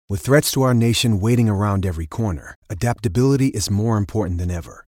With threats to our nation waiting around every corner, adaptability is more important than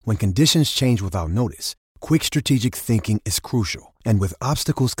ever. When conditions change without notice, quick strategic thinking is crucial. And with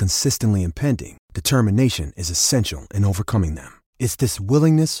obstacles consistently impending, determination is essential in overcoming them. It's this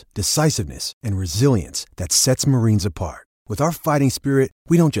willingness, decisiveness, and resilience that sets Marines apart. With our fighting spirit,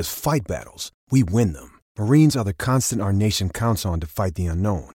 we don't just fight battles, we win them. Marines are the constant our nation counts on to fight the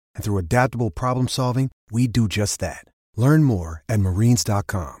unknown. And through adaptable problem solving, we do just that. Learn more at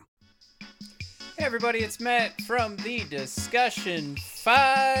marines.com. Hey everybody, it's Matt from the Discussion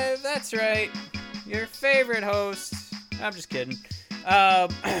 5. That's right, your favorite host. I'm just kidding.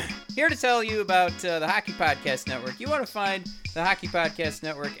 Here to tell you about the Hockey Podcast Network. You want to find the Hockey Podcast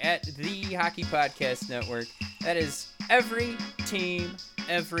Network at the Hockey Podcast Network. That is every team,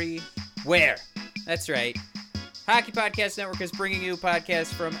 everywhere. That's right. Hockey Podcast Network is bringing you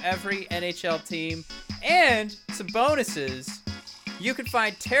podcasts from every NHL team and some bonuses. You can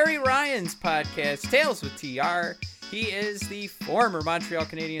find Terry Ryan's podcast, Tales with TR. He is the former Montreal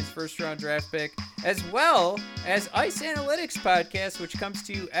Canadiens first-round draft pick, as well as Ice Analytics podcast, which comes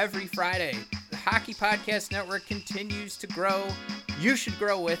to you every Friday. The Hockey Podcast Network continues to grow. You should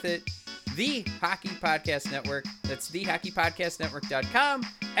grow with it. The Hockey Podcast Network. That's thehockeypodcastnetwork.com,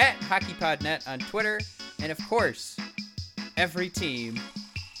 at HockeyPodNet on Twitter, and of course, every team,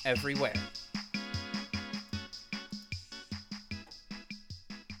 everywhere.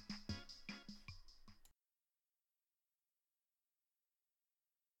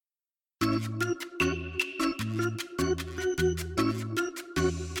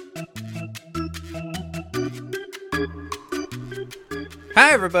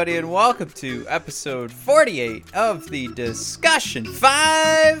 Hi everybody and welcome to episode 48 of the Discussion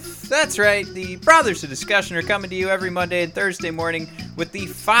 5. That's right, the Brothers of Discussion are coming to you every Monday and Thursday morning with the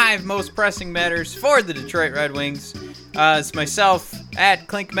 5 most pressing matters for the Detroit Red Wings. It's myself, at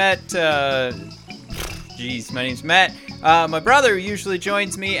Klinkmet. My name's Matt. My brother usually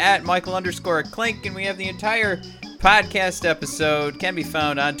joins me at Michael_Klink, and we have the entire podcast episode can be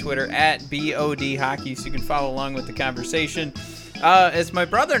found on Twitter at BOD Hockey, so you can follow along with the conversation. As my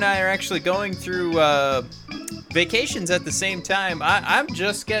brother and I are actually going through vacations at the same time, I'm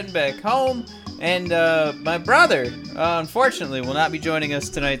just getting back home, and my brother, unfortunately, will not be joining us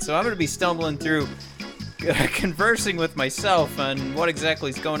tonight, so I'm going to be stumbling through conversing with myself on what exactly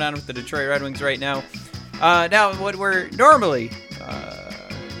is going on with the Detroit Red Wings right now. Now, what we're normally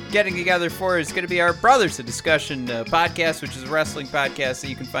getting together for is going to be our Brothers of Discussion podcast, which is a wrestling podcast that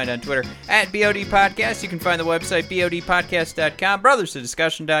you can find on Twitter at BOD Podcast. You can find the website bodpodcast.com,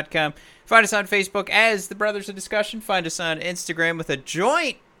 brothersofdiscussion.com. Find us on Facebook as the Brothers of Discussion. Find us on Instagram with a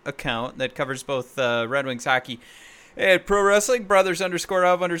joint account that covers both Red Wings hockey and pro wrestling,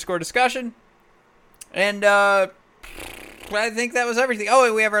 brothers_of_discussion. And I think that was everything. Oh,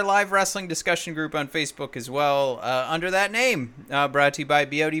 and we have our live wrestling discussion group on Facebook as well, under that name, brought to you by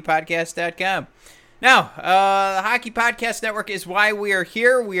bodpodcast.com. Now, the Hockey Podcast Network is why we are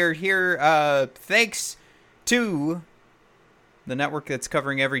here. We are here thanks to the network that's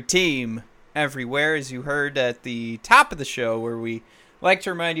covering every team everywhere, as you heard at the top of the show, where we like to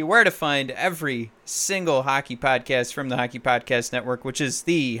remind you where to find every single hockey podcast from the Hockey Podcast Network, which is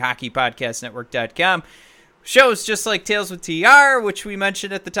the hockeypodcastnetwork.com. Shows just like Tales with TR, which we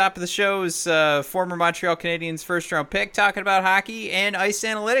mentioned at the top of the show, is former Montreal Canadiens first-round pick talking about hockey, and Ice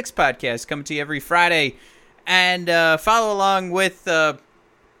Analytics podcast coming to you every Friday. And follow along with the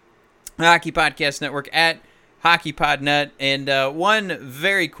Hockey Podcast Network at HockeyPodNet. And one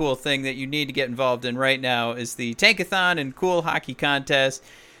very cool thing that you need to get involved in right now is the Tankathon and Cool Hockey Contest.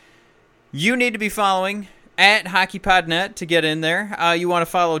 You need to be following at HockeyPodNet to get in there. You want to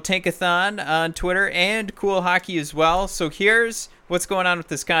follow Tankathon on Twitter and Cool Hockey as well. So here's what's going on with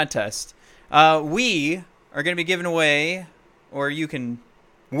this contest. We are going to be giving away, or you can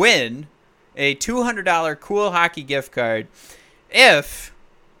win, a $200 Cool Hockey gift card. If,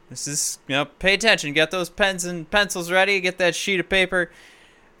 this is, pay attention, get those pens and pencils ready, get that sheet of paper.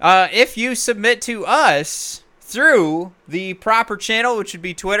 If you submit to us through the proper channel, which would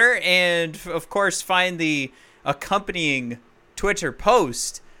be Twitter, and of course find the accompanying Twitter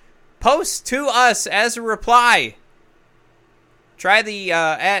post to us as a reply. Try the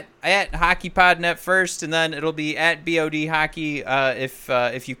at HockeyPodNet first, and then it'll be at BOD Hockey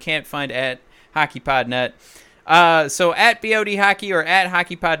if you can't find at HockeyPodNet. So at BOD Hockey or at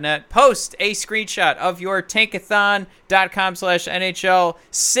HockeyPodNet, post a screenshot of your tankathon.com/NHL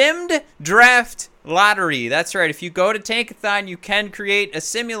simmed draft lottery. That's right. If you go to Tankathon, you can create a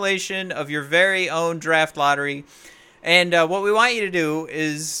simulation of your very own draft lottery. And what we want you to do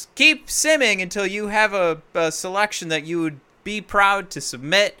is keep simming until you have a selection that you would be proud to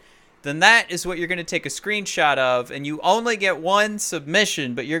submit, then that is what you're going to take a screenshot of, and you only get one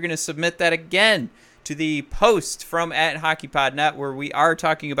submission, but you're going to submit that again to the post from @HockeyPodNet, where we are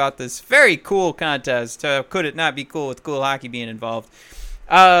talking about this very cool contest. Could it not be cool with Cool Hockey being involved?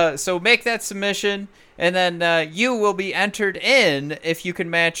 So make that submission, and then you will be entered in if you can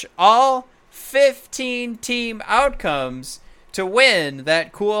match all 15 team outcomes to win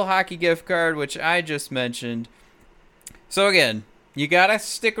that Cool Hockey gift card, which I just mentioned. So again, you got to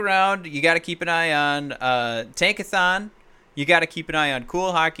stick around. You got to keep an eye on Tankathon. You got to keep an eye on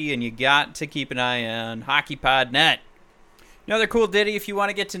Cool Hockey, and you got to keep an eye on HockeyPodNet. Another cool ditty if you want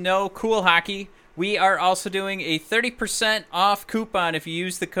to get to know Cool Hockey. We are also doing a 30% off coupon if you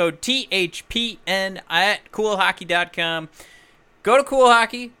use the code THPN at coolhockey.com. Go to Cool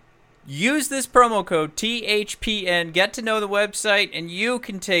Hockey. Use this promo code THPN. Get to know the website, and you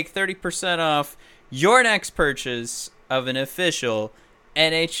can take 30% off your next purchase of an official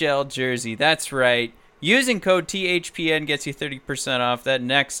NHL jersey. That's right. Using code THPN gets you 30% off that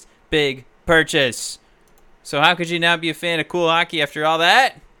next big purchase. So how could you not be a fan of Cool Hockey after all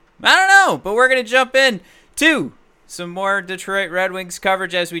that? I don't know, but we're going to jump in to some more Detroit Red Wings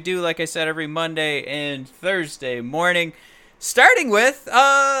coverage as we do, like I said, every Monday and Thursday morning. Starting with,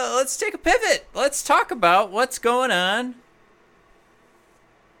 let's take a pivot. Let's talk about what's going on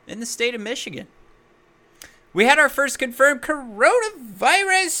in the state of Michigan. We had our first confirmed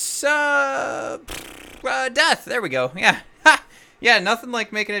coronavirus death. There we go. Yeah. Yeah, nothing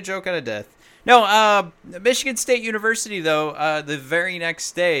like making a joke out of death. No, Michigan State University, though, the very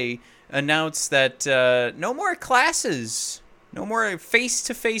next day announced that no more classes, no more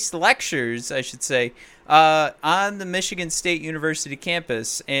face-to-face lectures, I should say, on the Michigan State University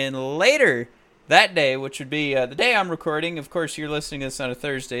campus. And later that day, which would be the day I'm recording, of course, you're listening to this on a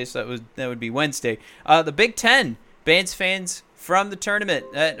Thursday, so that would be Wednesday. The Big Ten bans fans from the tournament.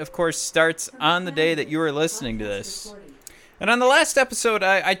 That, of course, starts on the day that you are listening to this. And on the last episode,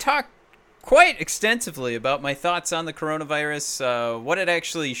 I talked quite extensively about my thoughts on the coronavirus, what it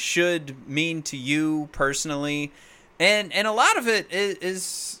actually should mean to you personally, and a lot of it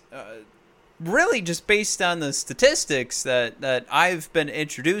is really just based on the statistics that I've been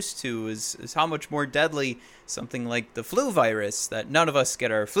introduced to is how much more deadly something like the flu virus that none of us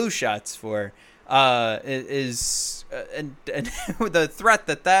get our flu shots for is, and the threat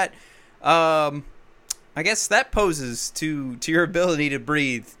that I guess that poses to your ability to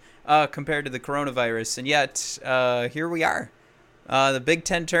breathe compared to the coronavirus. And yet here we are, the Big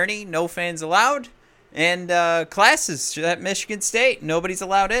Ten tourney, no fans allowed. And classes at Michigan State, nobody's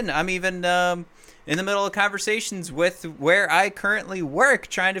allowed in. I'm even in the middle of conversations with where I currently work,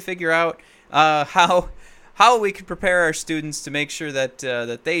 trying to figure out how we can prepare our students to make sure that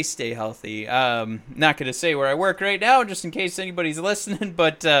they stay healthy. Not going to say where I work right now, just in case anybody's listening,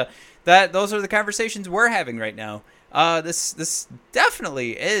 but those are the conversations we're having right now. This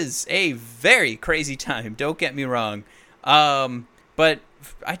definitely is a very crazy time. Don't get me wrong, but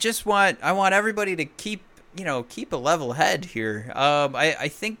I want everybody to keep a level head here. I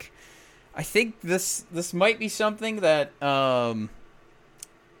think this might be something that I've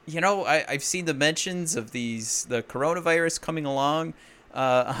seen the mentions of the coronavirus coming along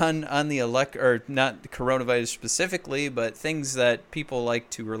on the or not the coronavirus specifically, but things that people like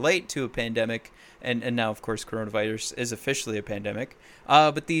to relate to a pandemic. And now, of course, coronavirus is officially a pandemic.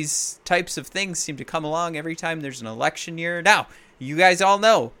 But these types of things seem to come along every time there's an election year. Now, you guys all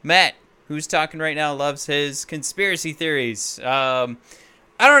know, Matt, who's talking right now, loves his conspiracy theories. I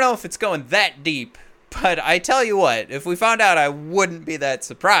don't know if it's going that deep, but I tell you what, if we found out, I wouldn't be that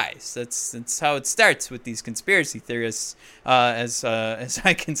surprised. That's how it starts with these conspiracy theorists, as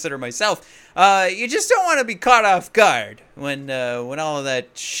I consider myself. You just don't want to be caught off guard when all of that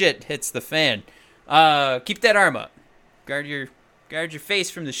shit hits the fan. Keep that arm up. Guard your face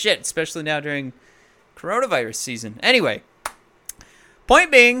from the shit, especially now during coronavirus season. Anyway,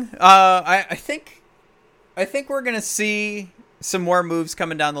 point being, I think we're gonna see some more moves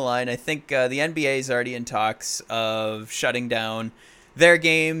coming down the line. I think the NBA is already in talks of shutting down their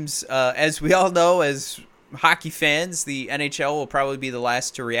games. As we all know, as hockey fans, the NHL will probably be the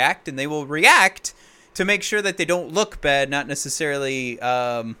last to react, and they will react to make sure that they don't look bad, not necessarily.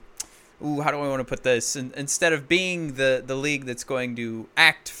 How do I want to put this? Instead of being the league that's going to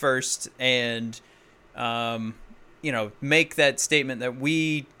act first and, make that statement that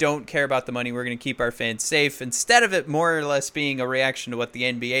we don't care about the money, we're going to keep our fans safe, instead of it more or less being a reaction to what the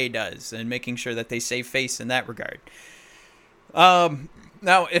NBA does and making sure that they save face in that regard.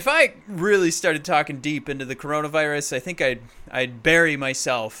 Now, if I really started talking deep into the coronavirus, I think I'd bury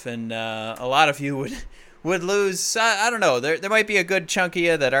myself, and a lot of you would lose. I don't know. There might be a good chunk of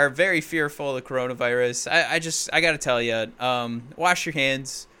you that are very fearful of the coronavirus. I got to tell you, wash your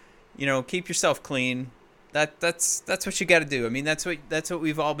hands. Keep yourself clean. That's what you got to do. I mean, that's what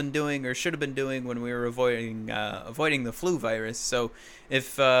we've all been doing or should have been doing when we were avoiding the flu virus. So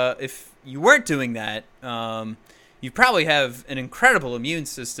if you weren't doing that, you probably have an incredible immune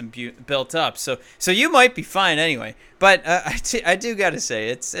system built up. So you might be fine anyway. But I do got to say,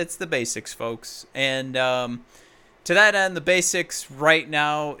 it's the basics, folks. And to that end, the basics right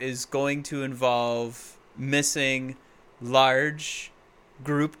now is going to involve missing large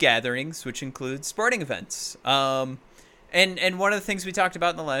group gatherings, which include sporting events. And one of the things we talked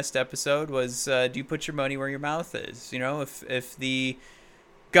about in the last episode was, do you put your money where your mouth is? If the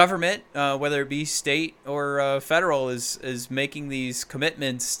government, whether it be state or federal, is making these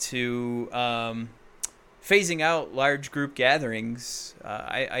commitments to phasing out large group gatherings,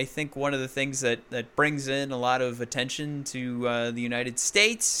 I think one of the things that brings in a lot of attention to the United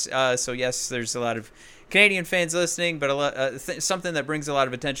States. So yes, there's a lot of Canadian fans listening, but something that brings a lot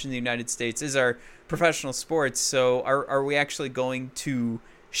of attention to the United States is our professional sports. So are we actually going to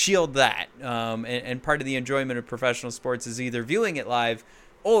shield that? And part of the enjoyment of professional sports is either viewing it live,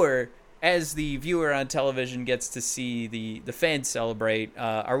 or as the viewer on television gets to see the fans celebrate,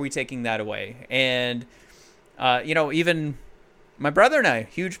 are we taking that away? And, even my brother and I,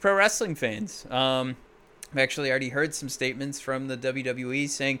 huge pro wrestling fans. I've actually already heard some statements from the WWE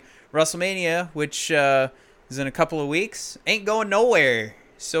saying WrestleMania, which is in a couple of weeks, ain't going nowhere.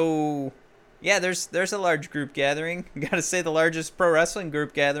 So, yeah, there's a large group gathering. Got to say, the largest pro wrestling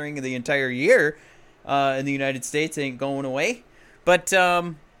group gathering of the entire year in the United States ain't going away. But,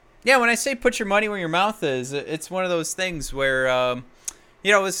 when I say put your money where your mouth is, it's one of those things where, are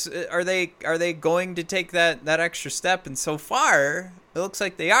they going to take that extra step? And so far, it looks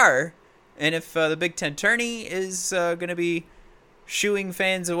like they are. And if the Big Ten tourney is going to be shooing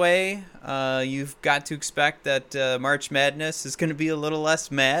fans away, you've got to expect that March Madness is going to be a little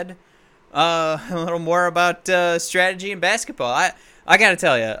less mad, a little more about strategy and basketball. I got to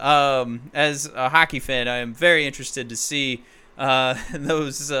tell you, as a hockey fan, I am very interested to see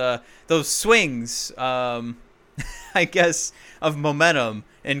those swings, I guess, of momentum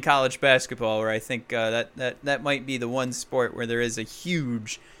in college basketball, where I think that might be the one sport where there is a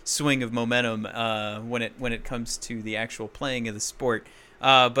huge swing of momentum when it comes to the actual playing of the sport.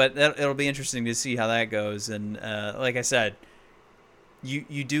 But it'll be interesting to see how that goes. And like I said,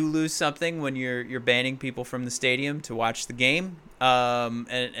 you do lose something when you're banning people from the stadium to watch the game.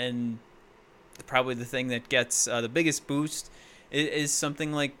 And probably the thing that gets the biggest boost is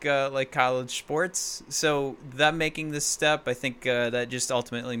something like college sports. So them making this step, I think that just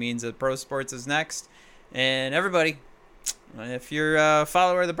ultimately means that pro sports is next. And everybody, if you're a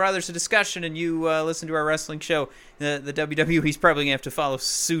follower of the Brothers of Discussion and you listen to our wrestling show, the WWE's probably going to have to follow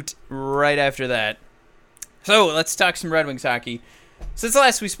suit right after that. So let's talk some Red Wings hockey. Since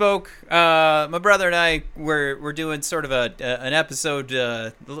last we spoke, my brother and I were doing sort of an episode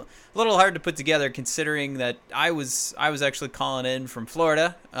a little hard to put together, considering that I was actually calling in from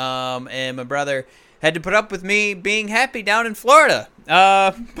Florida, and my brother had to put up with me being happy down in Florida.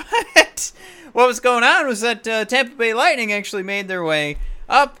 But what was going on was that Tampa Bay Lightning actually made their way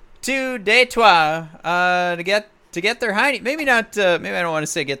up to Detroit to get their heinies. Maybe not. Maybe I don't want to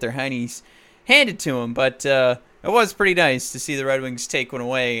say get their heinies handed to them, but it was pretty nice to see the Red Wings take one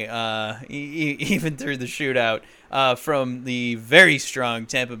away, even through the shootout, from the very strong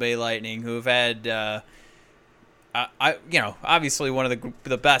Tampa Bay Lightning, who have had, obviously one of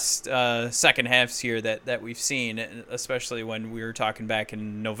the best second halves here that we've seen, especially when we were talking back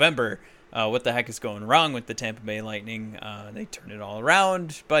in November. What the heck is going wrong with the Tampa Bay Lightning? They turned it all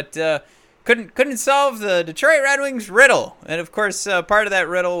around, but couldn't solve the Detroit Red Wings riddle. And of course, part of that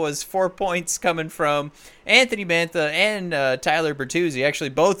riddle was 4 points coming from Anthony Mantha and Tyler Bertuzzi. Actually,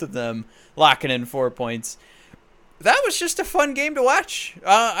 both of them locking in 4 points. That was just a fun game to watch.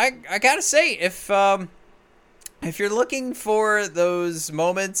 I gotta say, if you're looking for those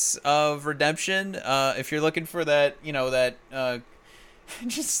moments of redemption, if you're looking for that,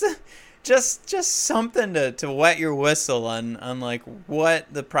 just something to wet your whistle on like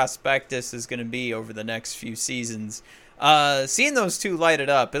what the prospectus is going to be over the next few seasons. Seeing those two light it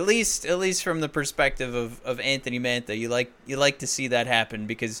up, at least from the perspective of Anthony Mantha, you like to see that happen,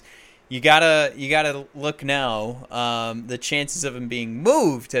 because you gotta look now. The chances of him being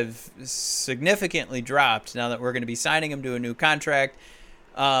moved have significantly dropped now that we're going to be signing him to a new contract.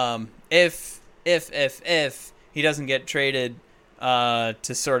 If he doesn't get traded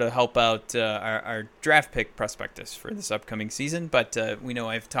to sort of help out our draft pick prospectus for this upcoming season, but we know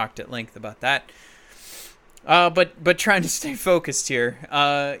I've talked at length about that. But trying to stay focused here.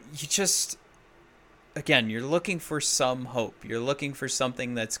 You just, again, you're looking for some hope. You're looking for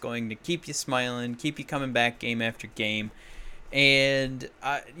something that's going to keep you smiling, keep you coming back game after game. And,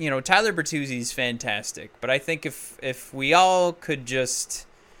 Tyler Bertuzzi's fantastic. But I think if we all could just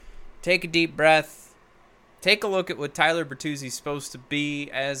take a deep breath, take a look at what Tyler Bertuzzi's supposed to be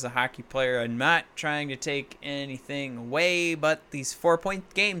as a hockey player. I'm not trying to take anything away, but these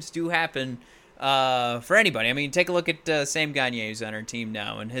 4-point games do happen for anybody. I mean, take a look at Sam Gagner, who's on our team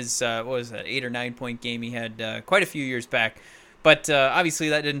now, and his, 8 or 9 point game he had quite a few years back. But obviously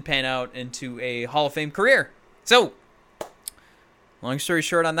that didn't pan out into a Hall of Fame career. So, long story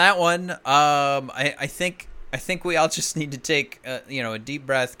short on that one, I think we all just need to take a deep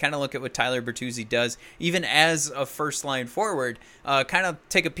breath, kind of look at what Tyler Bertuzzi does, even as a first-line forward, kind of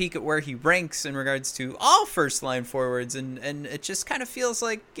take a peek at where he ranks in regards to all first-line forwards, and it just kind of feels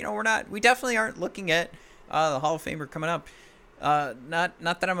like, we definitely aren't looking at the Hall of Famer coming up. Not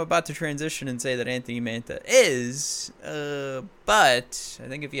that I'm about to transition and say that Anthony Mantha is, but I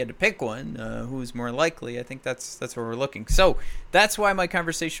think if you had to pick one, who's more likely, I think that's where we're looking. So that's why my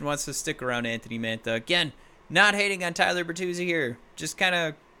conversation wants to stick around Anthony Mantha. Again, not hating on Tyler Bertuzzi here, just kind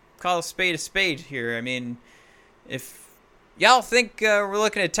of call a spade here. I mean, if y'all think we're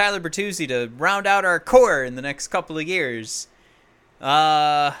looking at Tyler Bertuzzi to round out our core in the next couple of years,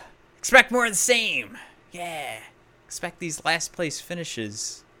 expect more of the same. Yeah. Expect these last place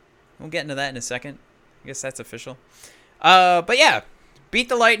finishes. We'll get into that in a second. I guess that's official. But yeah, beat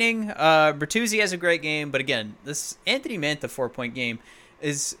the Lightning. Bertuzzi has a great game, but again, this Anthony Mantha 4-point game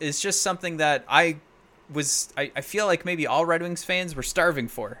is just something that I feel like maybe all Red Wings fans were starving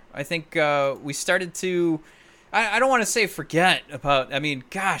for. I think we started to, I don't want to say forget about, I mean,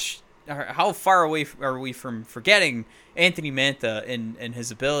 gosh, how far away are we from forgetting Anthony Mantha and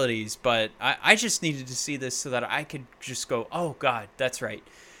his abilities, but I just needed to see this so that I could just go, oh, God, that's right.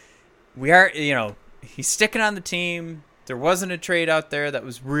 We are, he's sticking on the team. There wasn't a trade out there that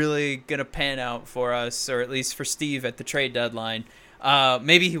was really going to pan out for us, or at least for Steve at the trade deadline.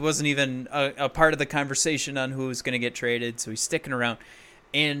 Maybe he wasn't even a part of the conversation on who was going to get traded, so he's sticking around.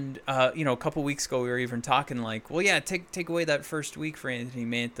 And, a couple weeks ago, we were even talking like, well, yeah, take away that first week for Anthony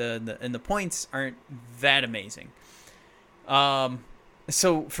Mantha, and the points aren't that amazing.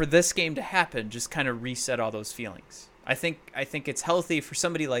 So for this game to happen, just kind of reset all those feelings. I think it's healthy for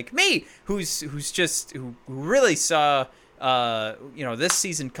somebody like me who really saw, this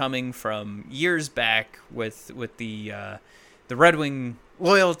season coming from years back with the Red Wing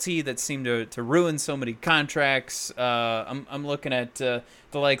loyalty that seemed to ruin so many contracts. I'm looking at the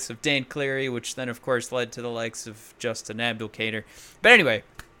likes of Dan Cleary, which then of course led to the likes of Justin Abdelkader. But anyway,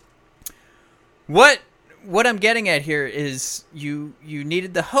 what I'm getting at here is you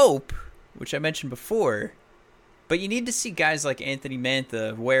needed the hope, which I mentioned before, but you need to see guys like Anthony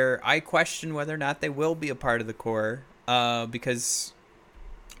Mantha, where I question whether or not they will be a part of the core, because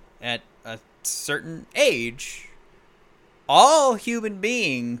at a certain age, all human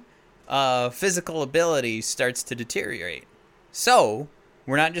being physical ability starts to deteriorate. So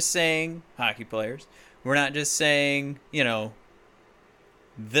we're not just saying hockey players. We're not just saying,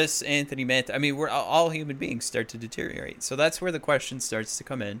 this Anthony Mantha. I mean, we're all human beings start to deteriorate. So that's where the question starts to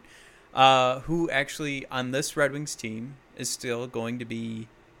come in. Who actually on this Red Wings team is still going to be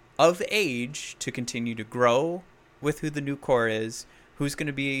of age to continue to grow with who the new core is, who's going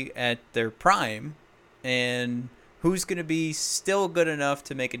to be at their prime, and who's going to be still good enough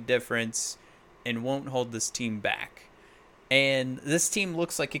to make a difference and won't hold this team back. And this team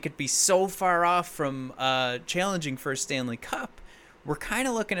looks like it could be so far off from challenging for a Stanley Cup. We're kind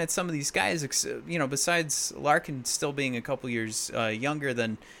of looking at some of these guys, besides Larkin still being a couple years younger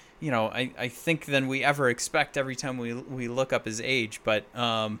than, I think than we ever expect every time we look up his age. But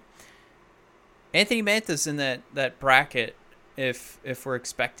Anthony Mantha's in that bracket if we're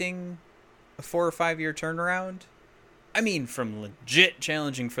expecting a 4 or 5 year turnaround. I mean, from legit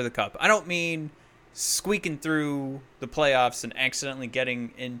challenging for the Cup. I don't mean squeaking through the playoffs and accidentally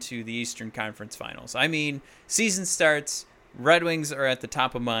getting into the Eastern Conference Finals. I mean, season starts, Red Wings are at the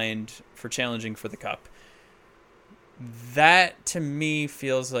top of mind for challenging for the Cup. That, to me,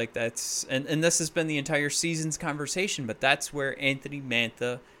 feels like that's... And this has been the entire season's conversation, but that's where Anthony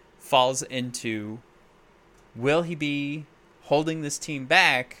Mantha falls into, will he be holding this team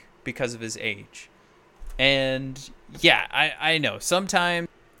back because of his age? And, yeah, I know. Sometimes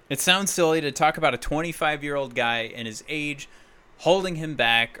it sounds silly to talk about a 25-year-old guy and his age holding him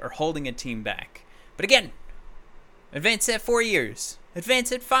back or holding a team back. But again, advance at 4 years.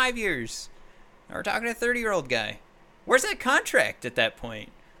 Advance at 5 years. Now we're talking a 30-year-old guy. Where's that contract at that point?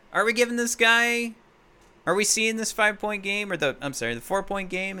 Are we giving this guy Are we seeing this 5-point game or the 4-point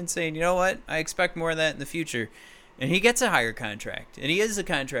game and saying, you know what, I expect more of that in the future? And he gets a higher contract. And he is a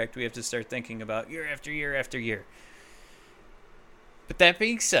contract we have to start thinking about year after year after year. But that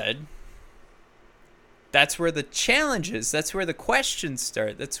being said, that's where the challenges, that's where the questions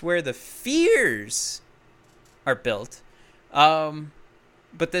start. That's where the fears are built.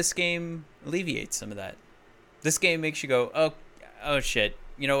 But this game alleviates some of that. This game makes you go, oh shit,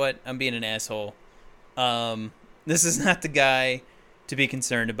 you know what? I'm being an asshole. This is not the guy to be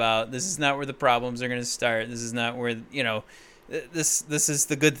concerned about. This is not where the problems are going to start. This is not where, this is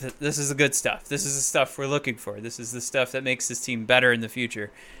the good this is the good stuff. This is the stuff we're looking for. This is the stuff that makes this team better in the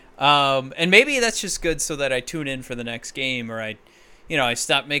future. And maybe that's just good so that I tune in for the next game, or I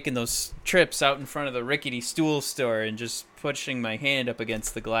stop making those trips out in front of the rickety stool store and just pushing my hand up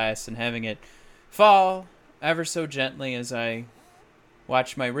against the glass and having it fall ever so gently as I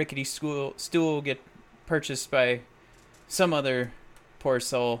watch my rickety stool get purchased by some other poor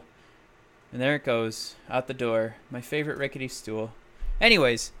soul. And there it goes, out the door. My favorite rickety stool.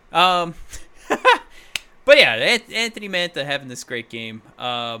 Anyways, but yeah, Anthony Mantha having this great game.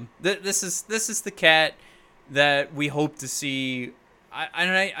 This is the cat that we hope to see.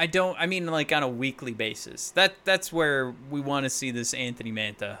 I mean like on a weekly basis. That's where we want to see this Anthony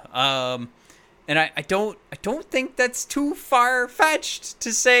Mantha. And I don't think that's too far fetched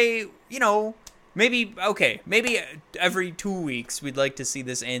to say, maybe every 2 weeks we'd like to see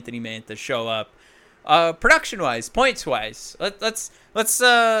this Anthony Mantha show up. Production wise, points wise, let's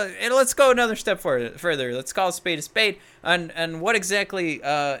go another step further. Let's call a spade, and what exactly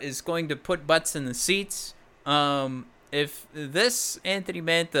is going to put butts in the seats. If this Anthony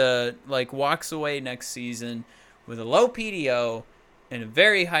Mantha walks away next season with a low PDO and a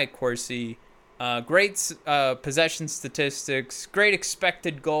very high Corsi, great possession statistics, great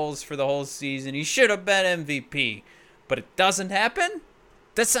expected goals for the whole season, he should have been MVP, but it doesn't happen,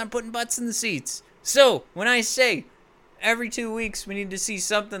 that's not putting butts in the seats. So when I say every 2 weeks we need to see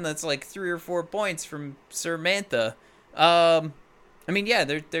something that's like 3 or 4 points from Sir Mantha,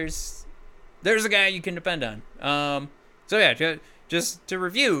 there's a guy you can depend on. So yeah, just to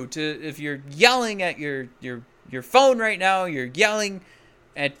review, if you're yelling at your phone right now, you're yelling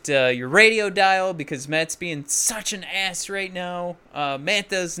at your radio dial because Matt's being such an ass right now.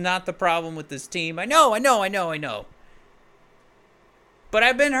 Mantha's not the problem with this team. I know. But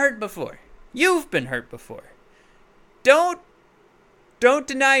I've been hurt before. You've been hurt before. Don't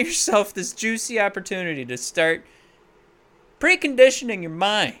deny yourself this juicy opportunity to start preconditioning your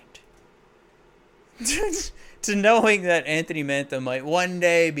mind to knowing that Anthony Mantha might one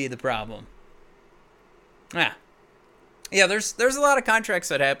day be the problem. Yeah, there's a lot of contracts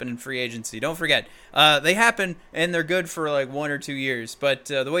that happen in free agency. Don't forget, they happen and they're good for 1 or 2 years. But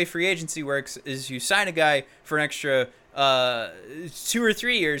the way free agency works is you sign a guy for an extra 2 or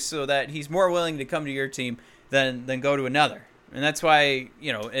 3 years so that he's more willing to come to your team than go to another. And that's why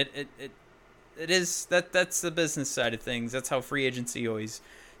it is that's the business side of things. That's how free agency always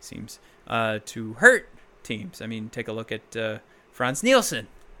seems to hurt teams. I mean, take a look at Frans Nielsen,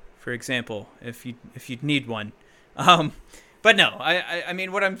 for example, if you need one. But no, I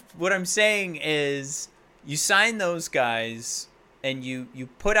mean what I'm saying is you sign those guys and you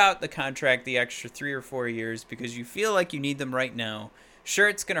put out the contract the extra 3 or 4 years because you feel like you need them right now. Sure,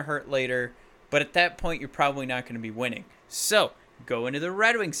 it's going to hurt later, but at that point you're probably not going to be winning. So go into the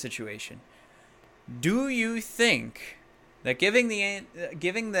Red Wings situation. Do you think that giving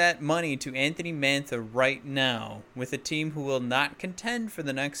that money to Anthony Mantha right now with a team who will not contend for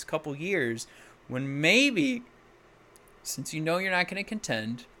the next couple years, when maybe, since you know you're not going to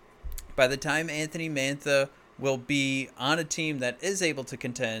contend, by the time Anthony Mantha will be on a team that is able to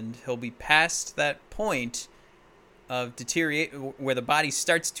contend, he'll be past that point of deteriorate where the body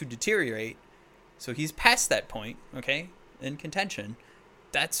starts to deteriorate. So he's past that point, okay, in contention.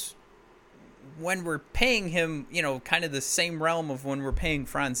 That's when we're paying him, kind of the same realm of when we're paying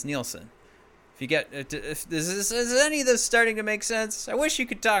Frans Nielsen. Is any of this starting to make sense? I wish you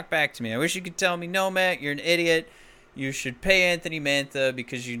could talk back to me. I wish you could tell me, no, Matt, you're an idiot. You should pay Anthony Mantha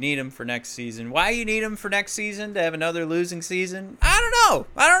because you need him for next season. Why you need him for next season? To have another losing season? I don't know.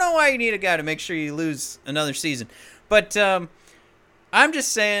 I don't know why you need a guy to make sure you lose another season. But I'm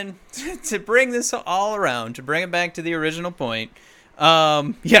just saying, to bring this all around, to bring it back to the original point,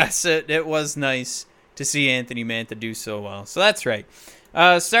 yes, it was nice to see Anthony Mantha do so well. So that's right.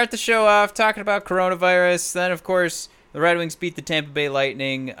 Start the show off talking about coronavirus. Then, of course, the Red Wings beat the Tampa Bay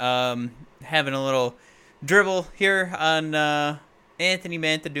Lightning. Having a little dribble here on Anthony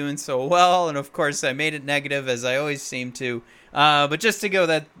Mantha doing so well. And, of course, I made it negative, as I always seem to. But just to go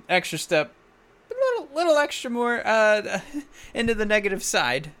that extra step, little extra more into the negative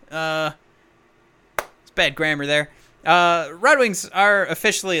side. It's bad grammar there. Red Wings are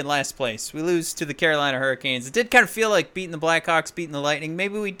officially in last place. We lose to the Carolina Hurricanes. It did kind of feel like beating the Blackhawks, beating the Lightning.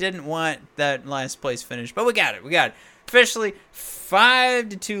 Maybe we didn't want that last place finish, but we got it. Officially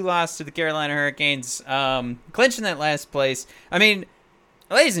 5-2 loss to the Carolina Hurricanes, clinching that last place. I mean,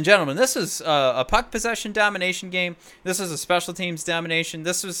 ladies and gentlemen, this was a puck possession domination game. This was a special teams domination.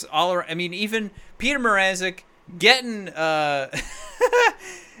 This was even Peter Mrazek getting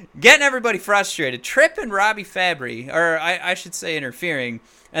everybody frustrated, tripping Robbie Fabry, or I should say interfering,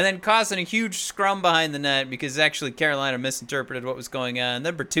 and then causing a huge scrum behind the net because actually Carolina misinterpreted what was going on.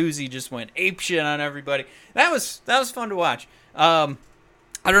 Then Bertuzzi just went apeshit on everybody. That was fun to watch. I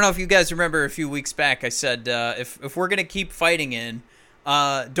don't know if you guys remember a few weeks back I said if we're gonna keep fighting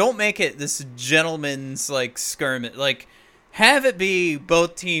don't make it this gentleman's like skirmish. Like, have it be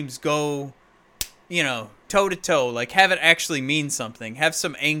both teams go, toe to toe. Like, have it actually mean something. Have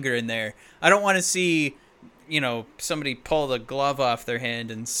some anger in there. I don't want to see, somebody pull the glove off their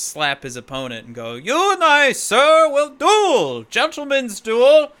hand and slap his opponent and go, "You and I, sir, will duel. Gentlemen's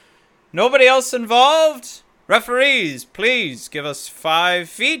duel. Nobody else involved. Referees, please give us 5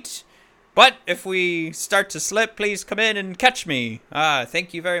 feet. But if we start to slip, please come in and catch me.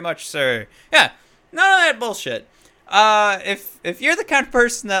 Thank you very much, sir." Yeah, none of that bullshit. If you're the kind of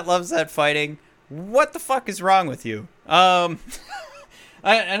person that loves that fighting, what the fuck is wrong with you? And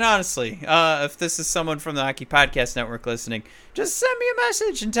honestly, if this is someone from the Hockey Podcast Network listening, just send me a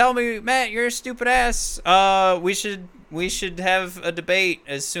message and tell me, "Matt, you're a stupid ass. We should have a debate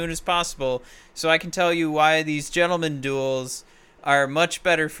as soon as possible so I can tell you why these gentlemen duels are much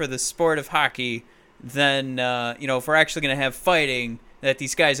better for the sport of hockey than, if we're actually going to have fighting, that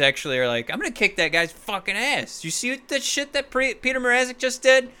these guys actually are like, I'm going to kick that guy's fucking ass. You see that shit that Peter Mrazek just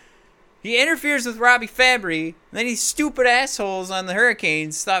did? He interferes with Robbie Fabry, and then these stupid assholes on the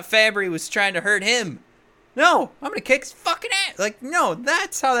Hurricanes thought Fabry was trying to hurt him. No, I'm going to kick his fucking ass. Like, no,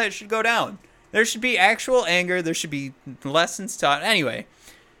 that's how that should go down. There should be actual anger. There should be lessons taught. Anyway,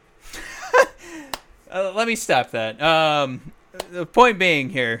 let me stop that. The point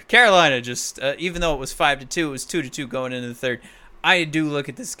being here, Carolina just, even though it was 5-2, it was 2-2 going into the third. I do look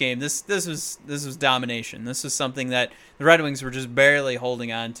at this game. This was domination. This was something that the Red Wings were just barely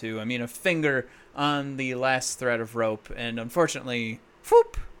holding on to. I mean, a finger on the last thread of rope, and unfortunately,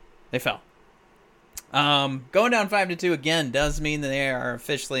 whoop, they fell. Going down 5-2 again does mean that they are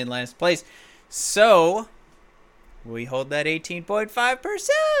officially in last place. So we hold that 18.5%.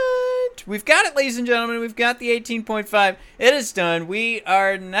 We've got it, ladies and gentlemen. We've got the 18.5. It is done. We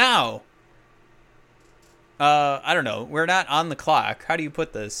are now. I don't know. We're not on the clock. How do you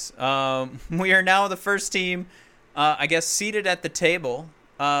put this? We are now the first team, I guess, seated at the table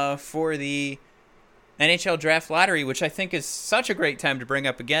for the NHL Draft Lottery, which I think is such a great time to bring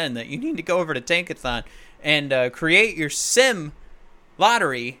up again that you need to go over to Tankathon and create your sim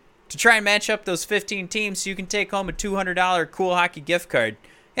lottery to try and match up those 15 teams so you can take home a $200 Cool Hockey gift card.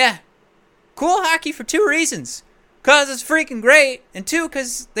 Yeah, Cool Hockey for 2 reasons. Because it's freaking great, and 2,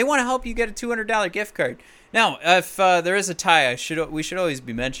 because they want to help you get a $200 gift card. Now, if there is a tie, we should always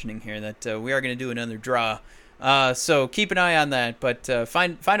be mentioning here that we are going to do another draw. So keep an eye on that. But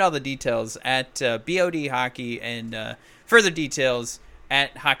find all the details at BOD Hockey and further details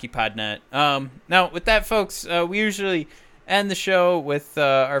at HockeyPodNet. Now, with that, folks, we usually end the show with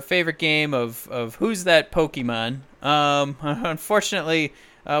our favorite game of Who's That Pokemon? Unfortunately,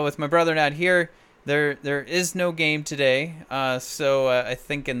 with my brother not here, there is no game today. So I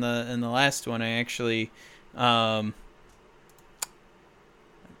think in the last one, I actually. I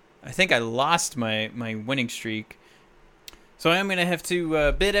think I lost my winning streak. So I'm going to have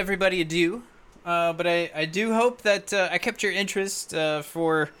to bid everybody adieu. But I do hope that I kept your interest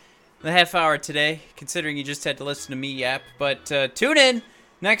for the half hour today, considering you just had to listen to me yap. But tune in.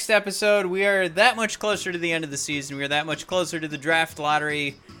 Next episode, we are that much closer to the end of the season. We are that much closer to the draft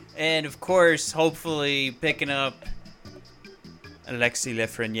lottery. And, of course, hopefully picking up Alexis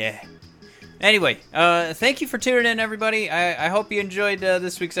Lafreniere. Anyway, thank you for tuning in, everybody. I hope you enjoyed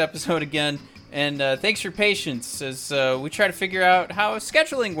this week's episode again. And thanks for your patience as we try to figure out how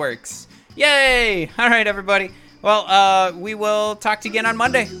scheduling works. Yay! All right, everybody. Well, we will talk to you again on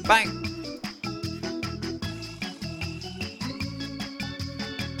Monday. Bye.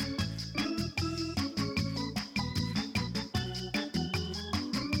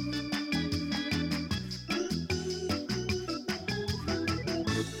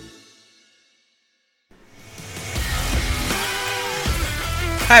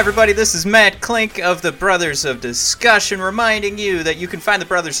 Hi everybody, this is Matt Klink of the Brothers of Discussion, reminding you that you can find the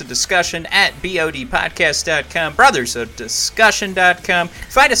Brothers of Discussion at bodpodcast.com, brothersofdiscussion.com.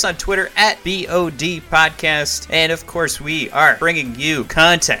 Find us on Twitter at bodpodcast, and of course we are bringing you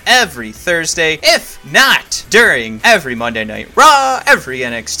content every Thursday, if not during every Monday Night Raw, every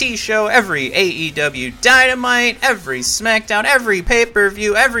NXT show, every AEW Dynamite, every SmackDown, every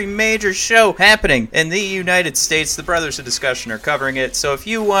pay-per-view, every major show happening in the United States. The Brothers of Discussion are covering it, so if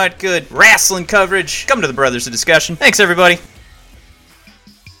you want good wrestling coverage, come to the Brothers of Discussion. Thanks, everybody.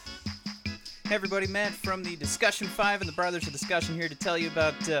 Hey, everybody, Matt from the Discussion 5 and the Brothers of Discussion here to tell you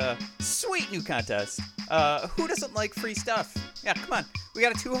about sweet new contest. Who doesn't like free stuff? Yeah, come on. We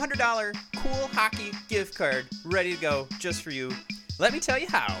got a $200 Cool Hockey gift card ready to go just for you. Let me tell you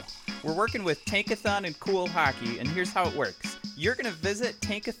how. We're working with Tankathon and Cool Hockey, and here's how it works. You're going to visit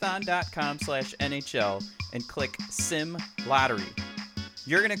tankathon.com/NHL and click Sim Lottery.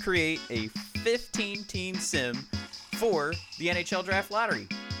 You're going to create a 15-team sim for the NHL Draft Lottery.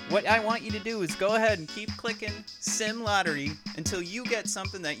 What I want you to do is go ahead and keep clicking Sim Lottery until you get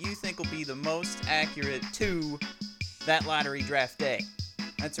something that you think will be the most accurate to that lottery draft day.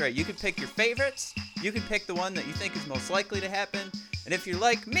 That's right. You can pick your favorites. You can pick the one that you think is most likely to happen. And if you're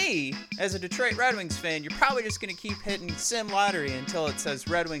like me, as a Detroit Red Wings fan, you're probably just going to keep hitting Sim Lottery until it says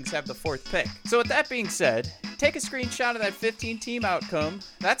Red Wings have the 4th pick. So with that being said, take a screenshot of that 15-team outcome.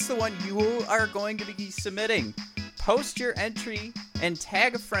 That's the one you are going to be submitting. Post your entry and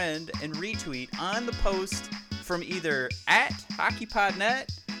tag a friend and retweet on the post from either at HockeyPodNet,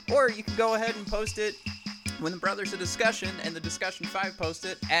 or you can go ahead and post it when the Brothers of Discussion and the Discussion 5 post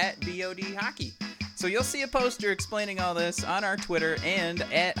it at BOD Hockey. So you'll see a poster explaining all this on our Twitter and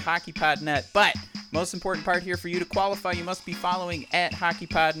at HockeyPodNet. But most important part here, for you to qualify, you must be following at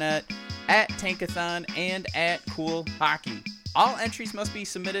HockeyPodNet, at Tankathon, and at Cool Hockey. All entries must be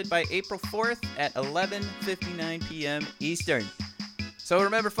submitted by April 4th at 11:59 p.m. Eastern. So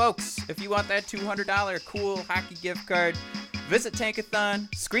remember, folks, if you want that $200 Cool Hockey gift card, visit Tankathon,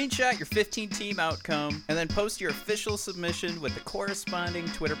 screenshot your 15-team outcome, and then post your official submission with the corresponding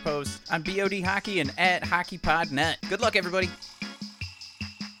Twitter post on BOD Hockey and at HockeyPodNet. Good luck, everybody.